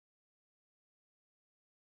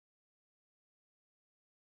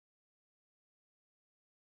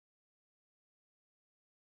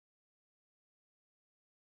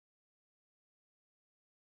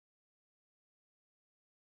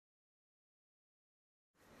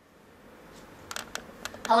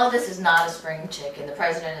Hello, this is not a spring chicken. The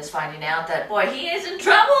president is finding out that, boy, he is in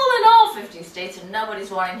trouble in all 50 states and nobody's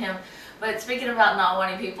wanting him. But speaking about not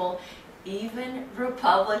wanting people, even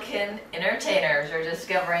Republican entertainers are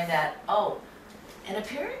discovering that, oh, an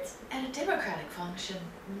appearance at a Democratic function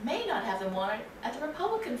may not have them wanted at the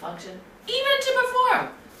Republican function, even to perform.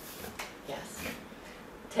 Yes.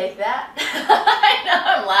 Take that. I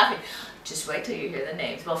know, I'm laughing. Just wait till you hear the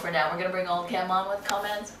names. Well, for now, we're going to bring Oldecam on with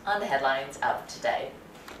comments on the headlines of today.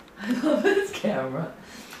 I love this camera.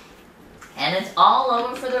 And it's all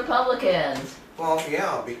over for the Republicans. Well,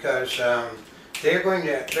 yeah, because they're going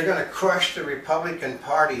to crush the Republican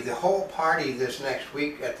Party, the whole party, this next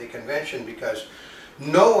week at the convention, because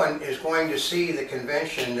no one is going to see the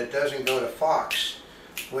convention that doesn't go to Fox,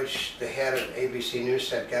 which the head of ABC News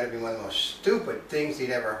said got to be one of the most stupid things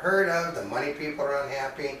he'd ever heard of. The money people are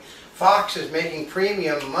unhappy. Fox is making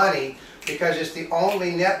premium money because it's the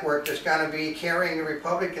only network that's going to be carrying the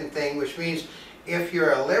Republican thing, which means if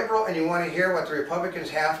you're a liberal and you want to hear what the Republicans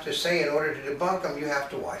have to say in order to debunk them, you have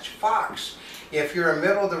to watch Fox. If you're a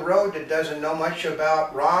middle of the road that doesn't know much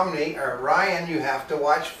about Romney or Ryan, you have to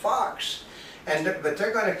watch Fox. But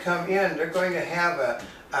they're going to come in, they're going to have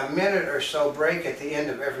a minute or so break at the end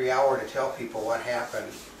of every hour to tell people what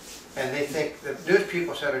happened. And they think the news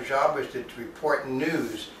people said their job is to report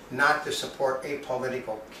news, not to support a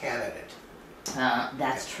political candidate.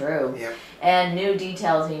 That's true. Yep. And new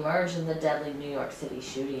details emerge in the deadly New York City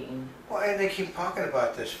shooting. Well, and they keep talking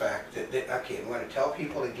about this fact. Okay, I'm going to tell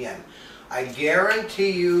people again. I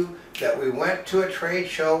guarantee you that we went to a trade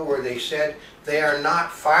show where they said they are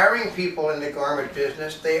not firing people in the garment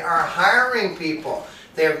business, they are hiring people.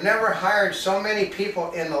 They have never hired so many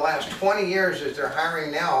people in the last 20 years as they're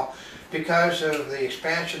hiring now because of the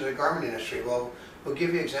expansion of the garment industry. Well, we'll give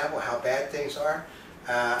you an example of how bad things are.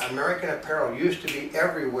 American Apparel used to be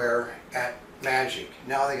everywhere at Magic.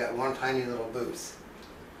 Now they got one tiny little booth.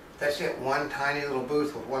 That's it, one tiny little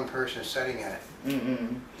booth with one person sitting in it.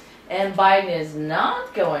 And Biden is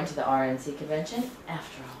not going to the RNC convention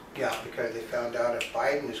after all. Yeah, because they found out if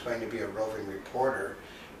Biden is going to be a roving reporter,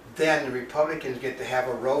 then the Republicans get to have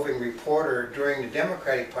a roving reporter during the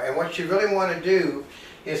Democratic Party. And what you really want to do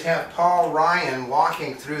is have Paul Ryan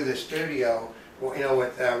walking through the studio, you know,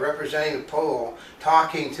 with Representative Pohl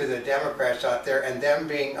talking to the Democrats out there and them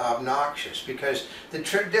being obnoxious. Because the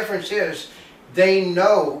difference is they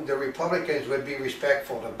know the Republicans would be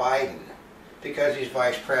respectful to Biden because he's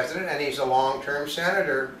vice president and he's a long-term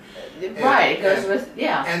senator. Right, it goes with,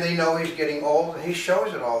 yeah. And they know he's getting old and he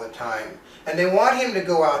shows it all the time. And they want him to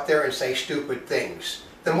go out there and say stupid things.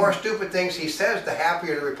 The more stupid things he says, the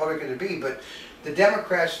happier the Republicans will be. But the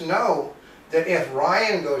Democrats know that if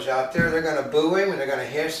Ryan goes out there, they're going to boo him and they're going to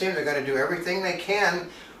hiss him. They're going to do everything they can,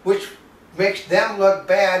 which makes them look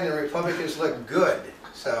bad and the Republicans look good.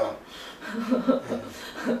 So.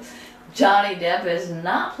 Johnny Depp is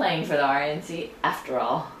not playing for the RNC after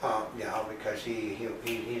all. Yeah, because he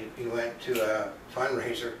went to a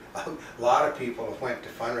fundraiser. A lot of people went to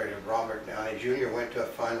fundraisers. Robert Downey Jr. went to a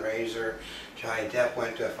fundraiser. Johnny Depp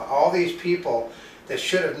went to all these people that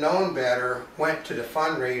should have known better went to the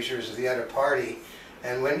fundraisers of the other party.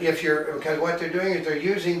 And because what they're doing is they're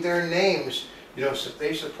using their names. You know,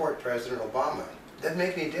 they support President Obama. Doesn't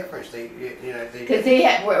make any difference. Because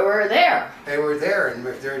they were there. They were there, and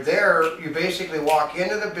if they're there, you basically walk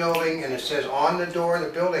into the building, and it says on the door of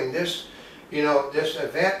the building, this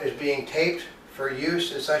event is being taped for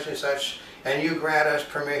use and such, and you grant us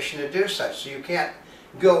permission to do such. So you can't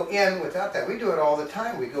go in without that. We do it all the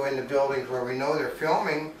time. We go into buildings where we know they're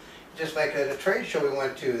filming, just like at a trade show we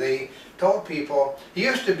went to. They told people it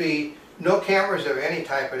used to be no cameras of any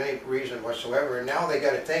type, of any reason whatsoever, and now they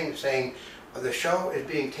got a thing saying, the show is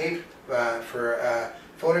being taped for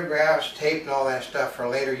photographs, tape, and all that stuff for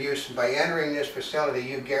later use. And by entering this facility,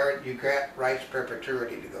 you grant rights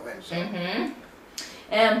perpetuity to go in.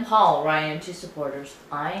 And Paul Ryan to supporters,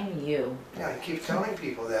 I'm you. Yeah, he keeps telling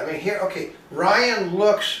people that. I mean, here, okay, Ryan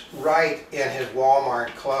looks right in his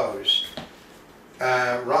Walmart clothes.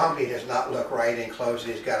 Romney does not look right in clothes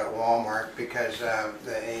that he's got at Walmart because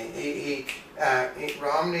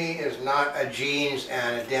Romney is not a jeans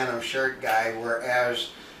and a denim shirt guy,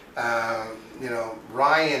 whereas you know,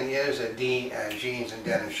 Ryan is a jeans and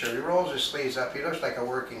denim shirt. He rolls his sleeves up. He looks like a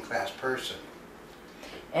working class person.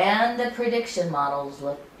 And the prediction models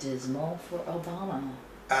look dismal for Obama.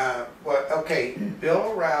 Okay, Bill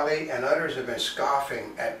O'Reilly and others have been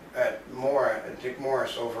scoffing at Dick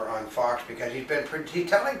Morris over on Fox because he's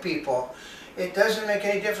telling people it doesn't make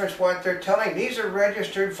any difference what they're telling. These are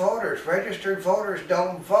registered voters. Registered voters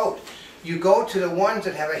don't vote. You go to the ones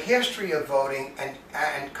that have a history of voting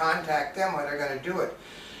and contact them when they're going to do it.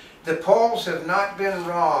 The polls have not been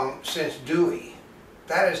wrong since Dewey.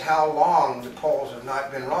 That is how long the polls have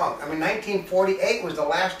not been wrong. I mean, 1948 was the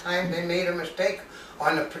last time they made a mistake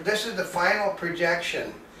on the. This is the final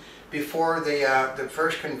projection before the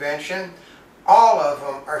first convention. All of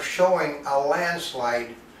them are showing a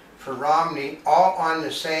landslide for Romney, all on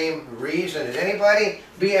the same reason. Does anybody?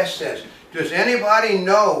 BS says. Does anybody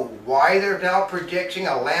know why they're now predicting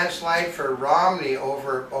a landslide for Romney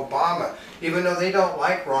over Obama, even though they don't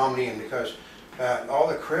like Romney and because all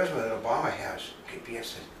the charisma that Obama has? Okay, BS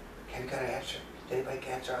says, have you got an answer? Does anybody got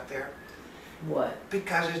an answer out there? What?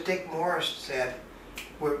 Because as Dick Morris said,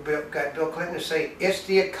 we've got Bill Clinton to say, it's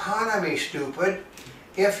the economy, stupid.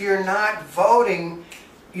 If you're not voting,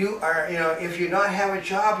 you are, if you not have a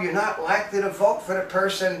job, you're not likely to vote for the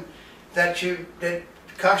person that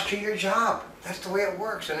cost you your job. That's the way it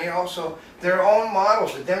works. And they also, their own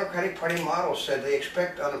models, the Democratic Party models said they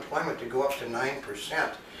expect unemployment to go up to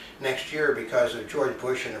 9% next year because of George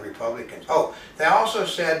Bush and the Republicans. Oh, they also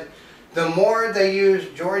said the more they use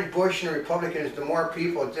George Bush and the Republicans, the more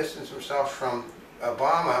people distance themselves from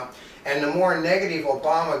Obama, and the more negative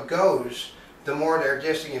Obama goes, the more they're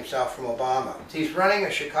distancing himself from Obama. He's running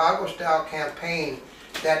a Chicago-style campaign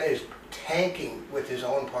that is tanking with his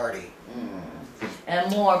own party.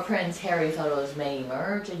 And more Prince Harry photos may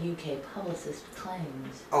emerge, a UK publicist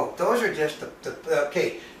claims. Oh, those are just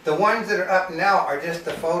the ones that are up now are just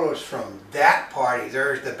the photos from that party.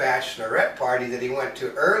 There's the bachelorette party that he went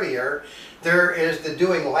to earlier. There is the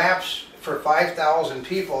doing laps for 5,000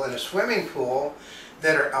 people in a swimming pool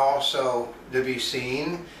that are also to be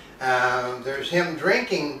seen. There's him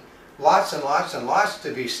drinking lots and lots and lots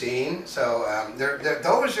to be seen. So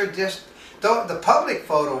those are just, the public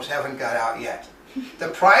photos haven't got out yet. The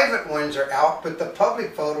private ones are out, but the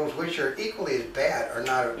public photos, which are equally as bad, are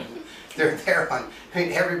not. They're there on. I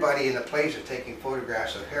mean, everybody in the place is taking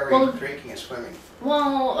photographs of Harry drinking and swimming.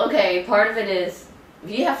 Well, okay. Part of it is,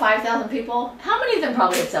 if you have 5,000 people, how many of them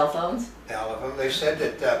probably have cell phones? All of them. They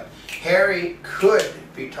said that Harry could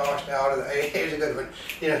be tossed out of the. Here's a good one.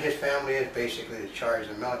 His family is basically the charge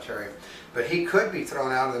of the military, but he could be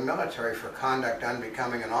thrown out of the military for conduct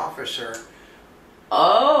unbecoming an officer.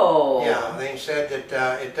 Oh. Yeah, they said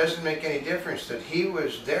that it doesn't make any difference that he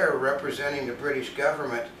was there representing the British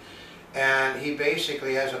government, and he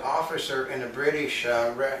basically, as an officer in the British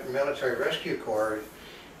Military Rescue Corps,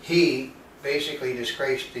 he basically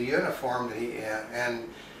disgraced the uniform that he and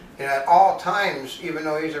at all times, even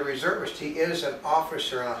though he's a reservist, he is an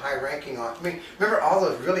officer and a high-ranking officer. I mean, remember all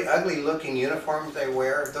those really ugly-looking uniforms they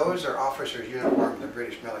wear? Those are officers' uniforms in the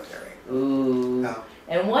British military. Ooh.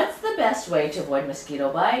 And what's the best way to avoid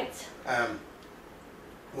mosquito bites?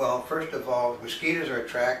 Well, first of all, mosquitoes are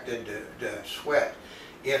attracted to sweat.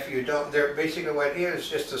 If you don't, they're basically what it is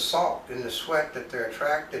just the salt in the sweat that they're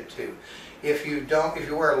attracted to. If you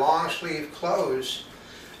wear long-sleeve clothes,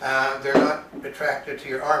 they're not attracted to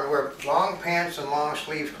your arm. You wear long pants and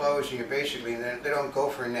long-sleeve clothes, and they don't go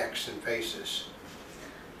for necks and faces.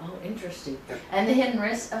 Oh, interesting. Yeah. And the hidden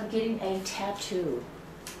risk of getting a tattoo.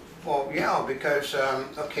 Well, yeah, because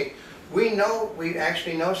we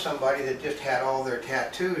actually know somebody that just had all their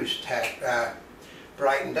tattoos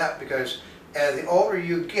brightened up because the older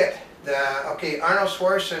you get, Arnold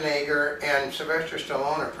Schwarzenegger and Sylvester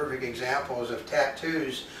Stallone are perfect examples of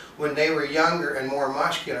tattoos when they were younger and more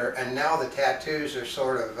muscular, and now the tattoos are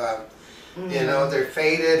sort of, they're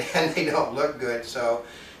faded and they don't look good. So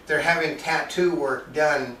they're having tattoo work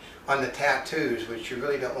done on the tattoos, which you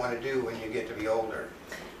really don't want to do when you get to be older.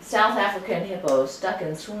 South African hippo stuck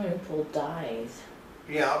in swimming pool dies.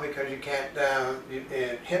 Yeah, because you can't,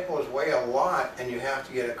 hippos weigh a lot and you have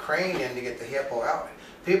to get a crane in to get the hippo out.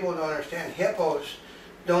 People don't understand, hippos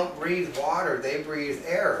don't breathe water, they breathe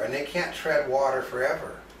air, and they can't tread water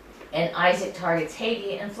forever. And Isaac targets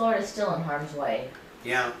Haiti, and Florida's still in harm's way.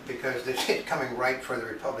 Yeah, because it's coming right for the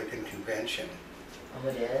Republican convention. Oh,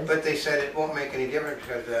 it is? But they said it won't make any difference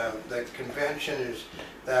because the convention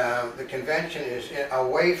is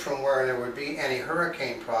away from where there would be any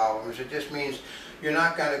hurricane problems. It just means you're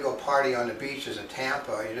not going to go party on the beaches of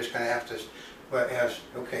Tampa. You're just going to have to,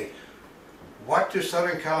 what do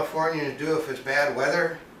Southern Californians do if it's bad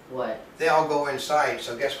weather? What? They all go inside,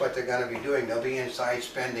 so guess what they're going to be doing? They'll be inside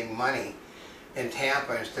spending money in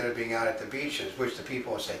Tampa instead of being out at the beaches, which the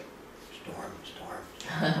people will say, storm, storm.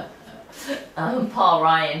 Paul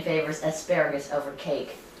Ryan favors asparagus over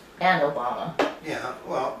cake, and Obama. Yeah,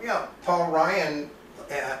 well, yeah, Paul Ryan,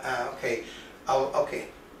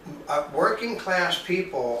 working class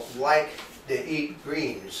people like to eat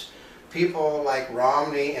greens. people like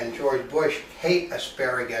Romney and George Bush hate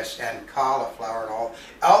asparagus and cauliflower and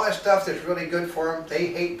all that stuff that's really good for them. They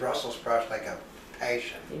hate Brussels sprouts like a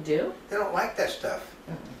passion. You do? They don't like that stuff.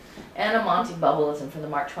 And a Monty Bubbleism from the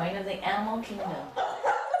Mark Twain of the Animal Kingdom.